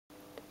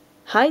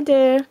Hi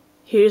there!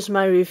 Here's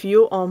my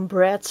review on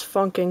Bratz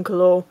Funk and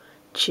Glow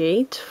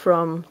Jade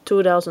from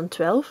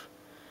 2012.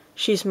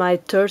 She's my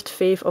third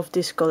fave of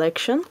this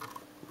collection.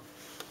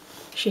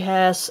 She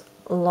has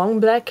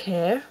long black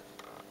hair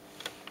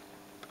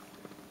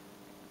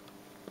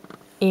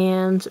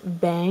and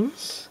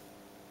bangs.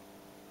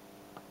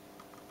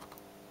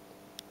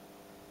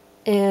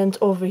 And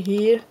over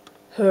here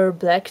her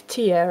black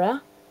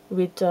tiara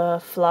with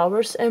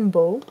flowers and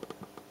bow.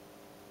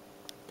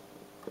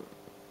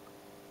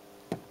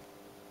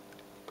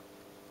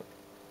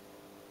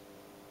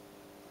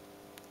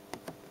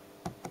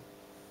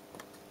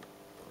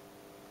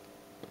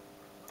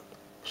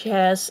 She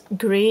has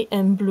grey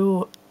and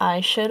blue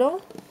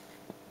eyeshadow,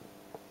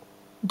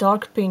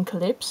 dark pink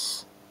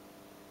lips,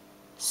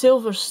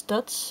 silver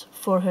studs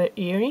for her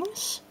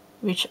earrings,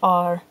 which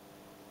are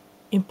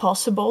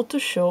impossible to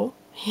show.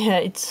 Yeah,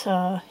 it's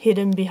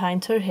hidden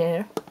behind her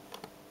hair.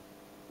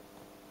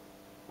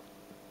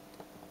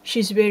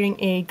 She's wearing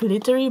a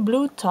glittery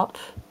blue top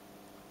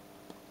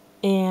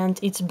and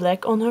it's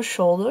black on her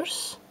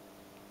shoulders.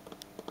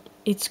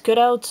 It's cut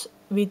out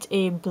with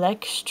a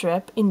black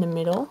strap in the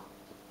middle.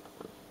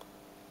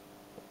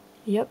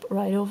 Yep,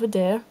 right over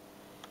there.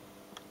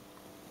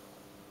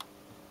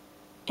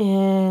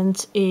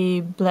 And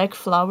a black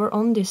flower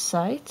on this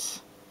side.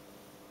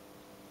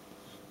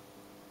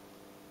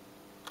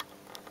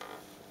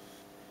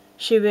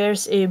 She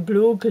wears a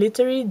blue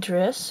glittery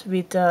dress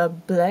with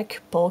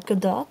black polka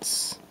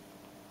dots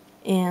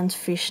and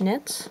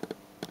fishnet.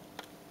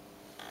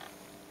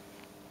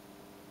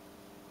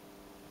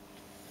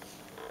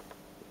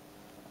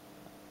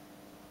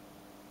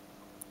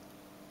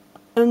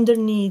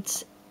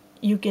 Underneath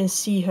you can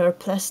see her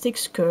plastic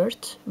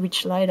skirt,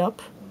 which light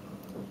up.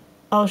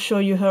 I'll show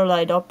you her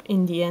light up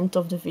in the end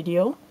of the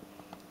video.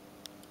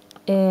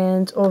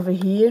 And over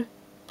here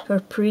her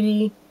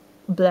pretty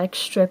black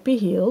strappy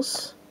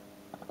heels.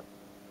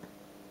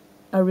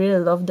 I really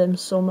love them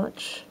so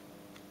much.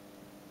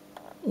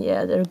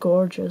 Yeah, they're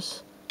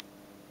gorgeous.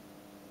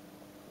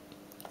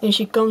 And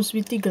she comes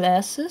with the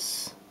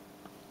glasses,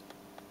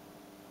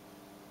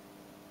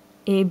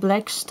 a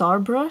black star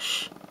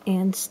brush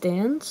and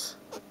stands.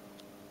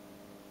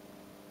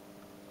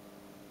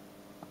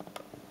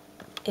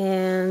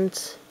 And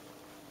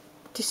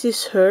this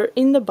is her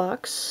in the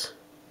box,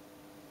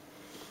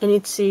 and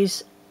it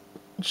says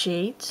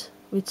Jade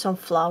with some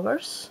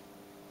flowers,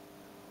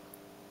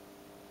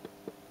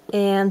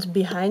 and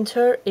behind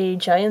her a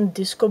giant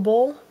disco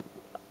ball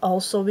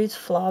also with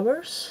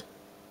flowers.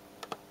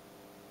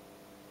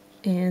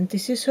 And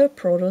this is her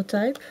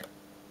prototype.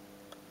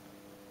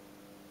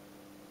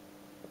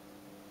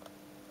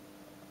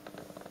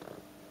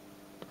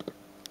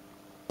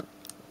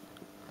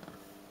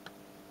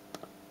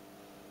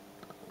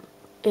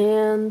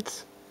 And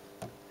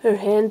her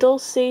handle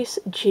says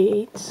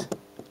Jade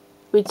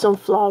with some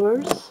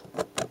flowers.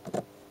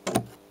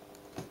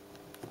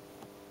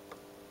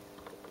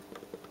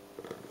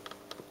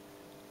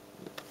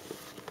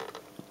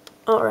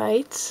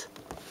 Alright,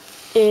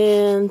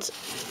 and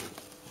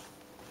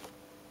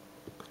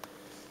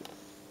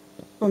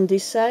on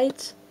this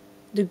side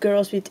the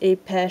girls with a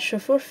passion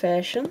for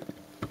fashion.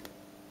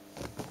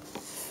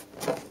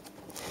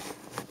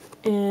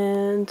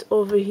 And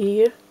over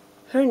here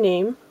her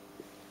name.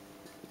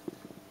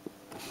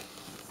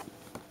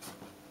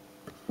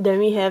 Then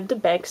we have the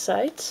back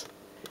side,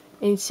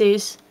 and it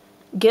says,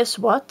 "Guess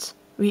what?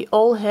 We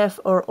all have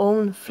our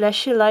own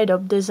flashy light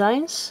up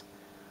designs.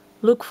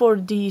 Look for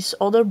these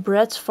other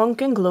Bratz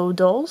Funk and Glow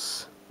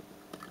dolls."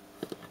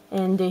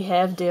 And they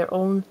have their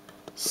own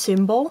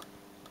symbol.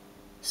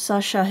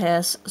 Sasha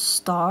has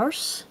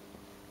stars.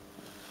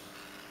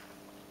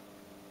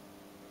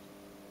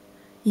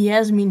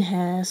 Yasmin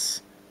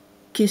has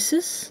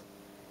kisses.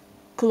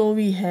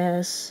 Chloe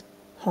has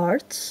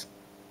hearts.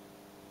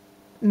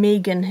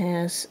 Megan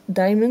has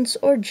diamonds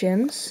or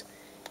gems,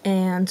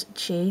 and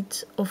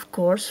Jade, of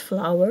course,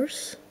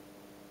 flowers.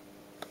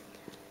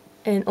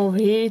 And over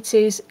here it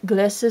says,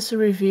 "Glasses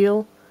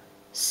reveal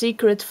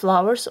secret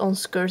flowers on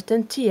skirt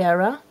and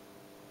tiara."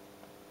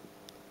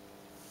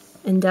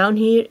 And down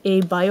here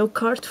a bio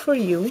card for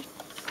you.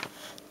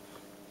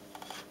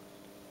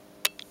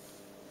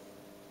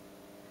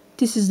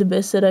 This is the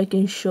best that I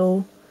can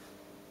show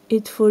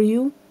it for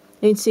you.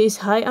 And it says,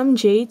 "Hi, I'm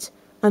Jade.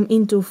 I'm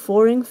into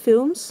foreign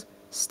films,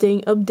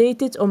 staying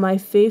updated on my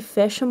fave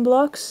fashion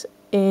blogs,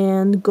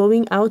 and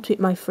going out with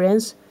my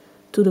friends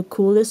to the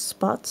coolest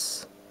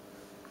spots."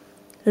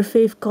 Her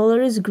fave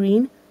color is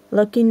green,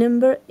 lucky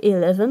number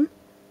 11.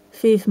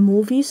 Fave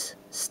movies,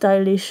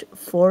 stylish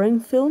foreign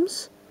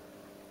films.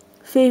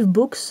 Fave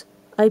books,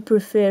 I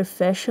prefer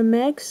fashion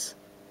mags.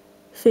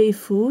 Fave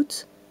food,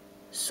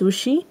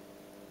 sushi,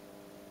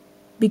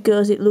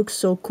 because it looks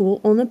so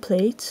cool on a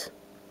plate.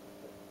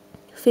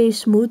 Fave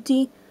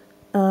smoothie,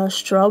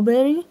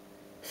 strawberry.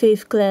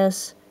 Fave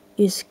class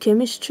is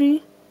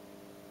chemistry.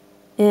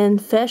 And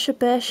fashion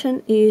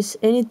passion is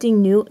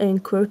anything new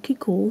and quirky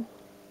cool.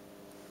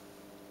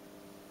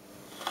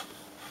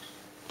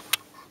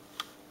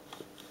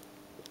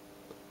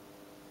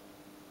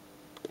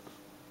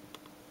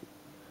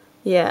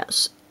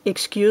 Yes,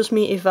 excuse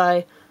me if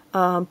I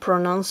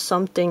pronounce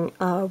something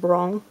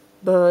wrong,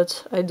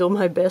 but I do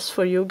my best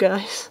for you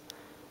guys.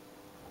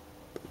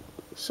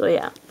 So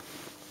yeah.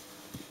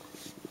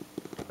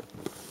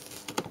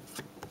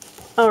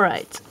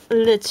 Alright,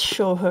 let's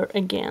show her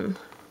again.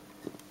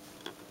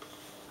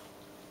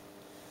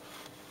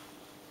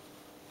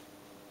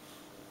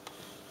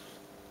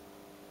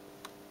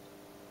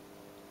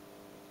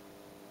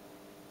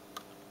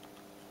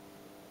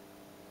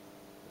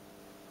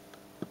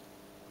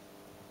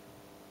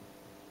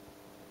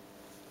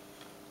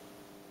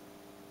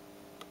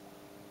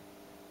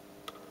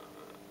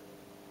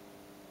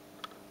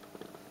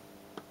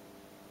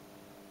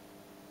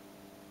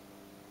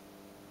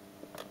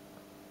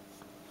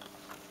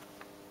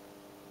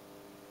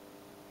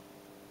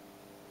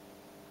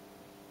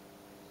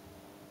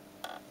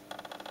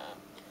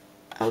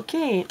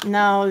 Okay,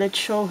 now let's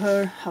show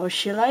her how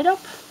she light up.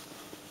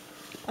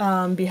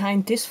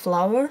 Behind this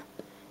flower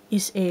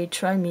is a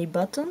try me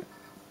button.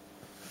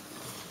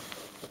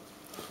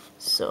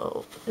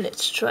 So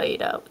let's try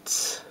it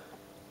out.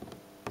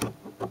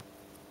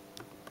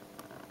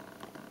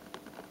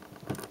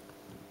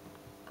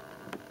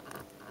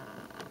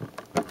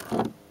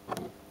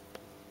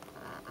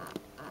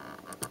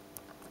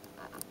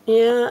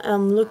 Yeah,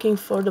 I'm looking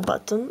for the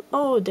button.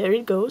 Oh, there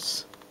it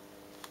goes.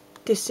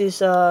 This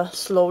is a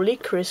slowly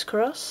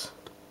crisscross.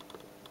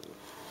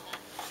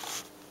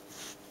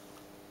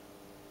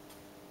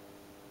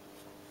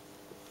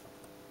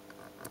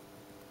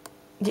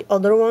 The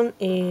other one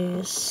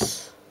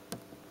is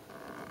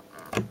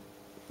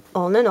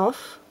on and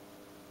off.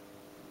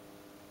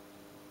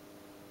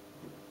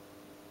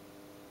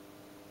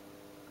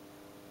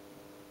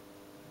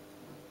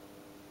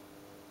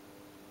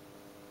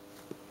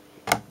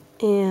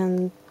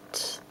 And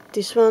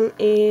this one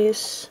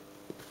is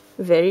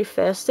very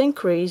fast and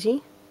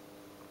crazy.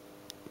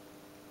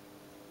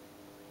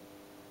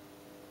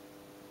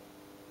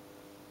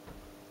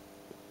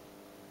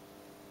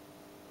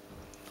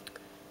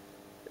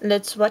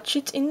 Let's watch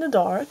it in the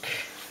dark.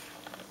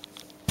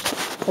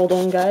 Hold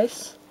on,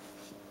 guys.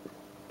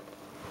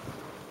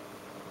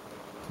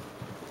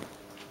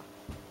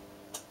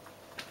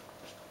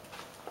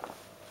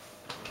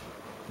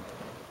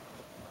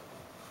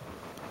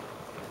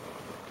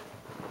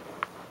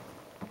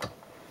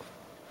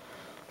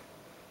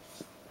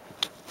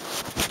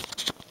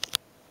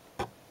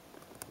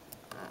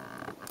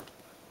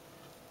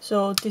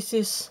 So this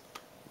is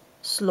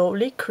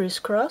slowly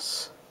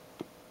crisscross.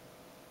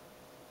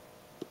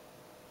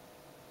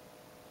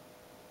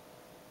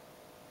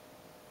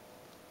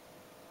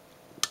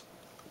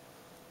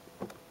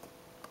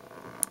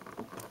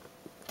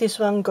 This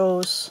one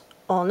goes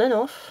on and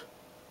off.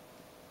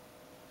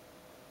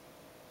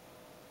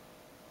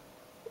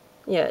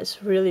 Yeah,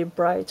 it's really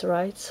bright,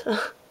 right?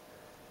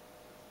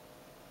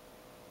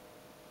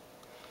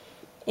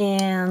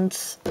 And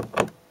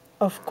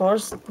of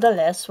course the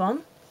last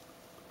one.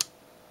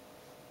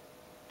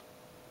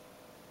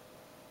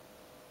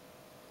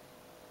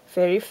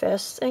 Very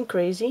fast and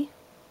crazy.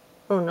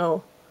 Oh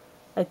no,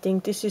 I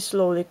think this is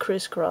slowly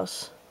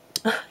crisscross.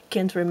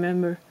 Can't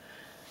remember.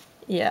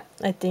 Yeah,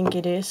 I think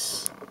it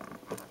is.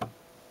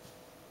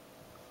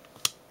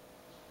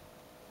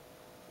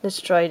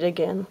 Let's try it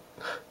again.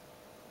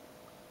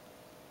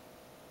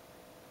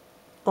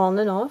 On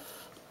and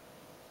off.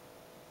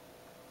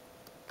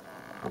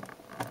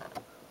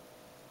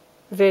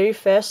 Very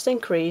fast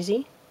and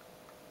crazy.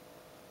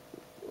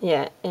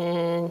 Yeah,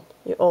 and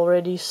you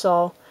already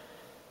saw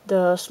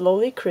the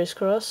slowly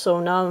crisscross, so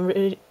now I'm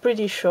really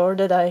pretty sure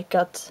that I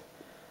got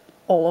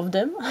all of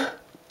them.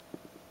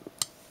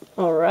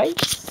 Alright.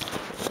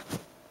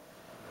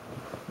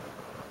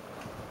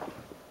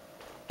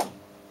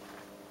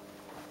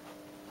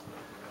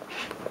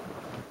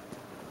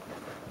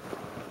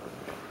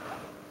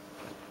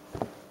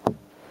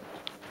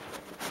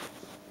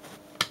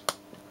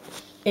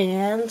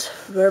 And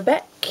we're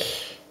back.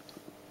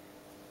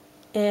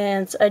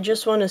 And I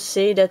just want to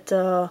say that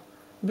the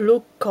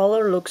blue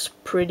color looks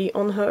pretty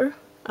on her.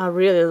 I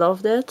really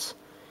love that.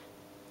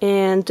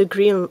 And the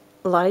green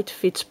light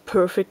fits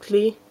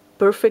perfectly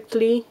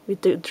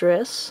with the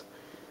dress.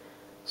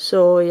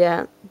 So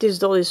yeah, this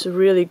doll is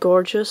really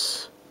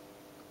gorgeous.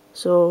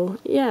 So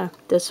yeah,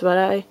 that's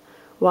why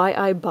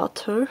I bought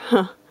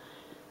her.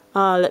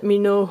 Let me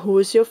know who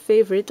is your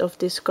favorite of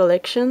this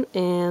collection,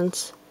 and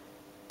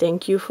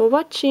thank you for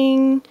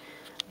watching.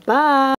 Bye!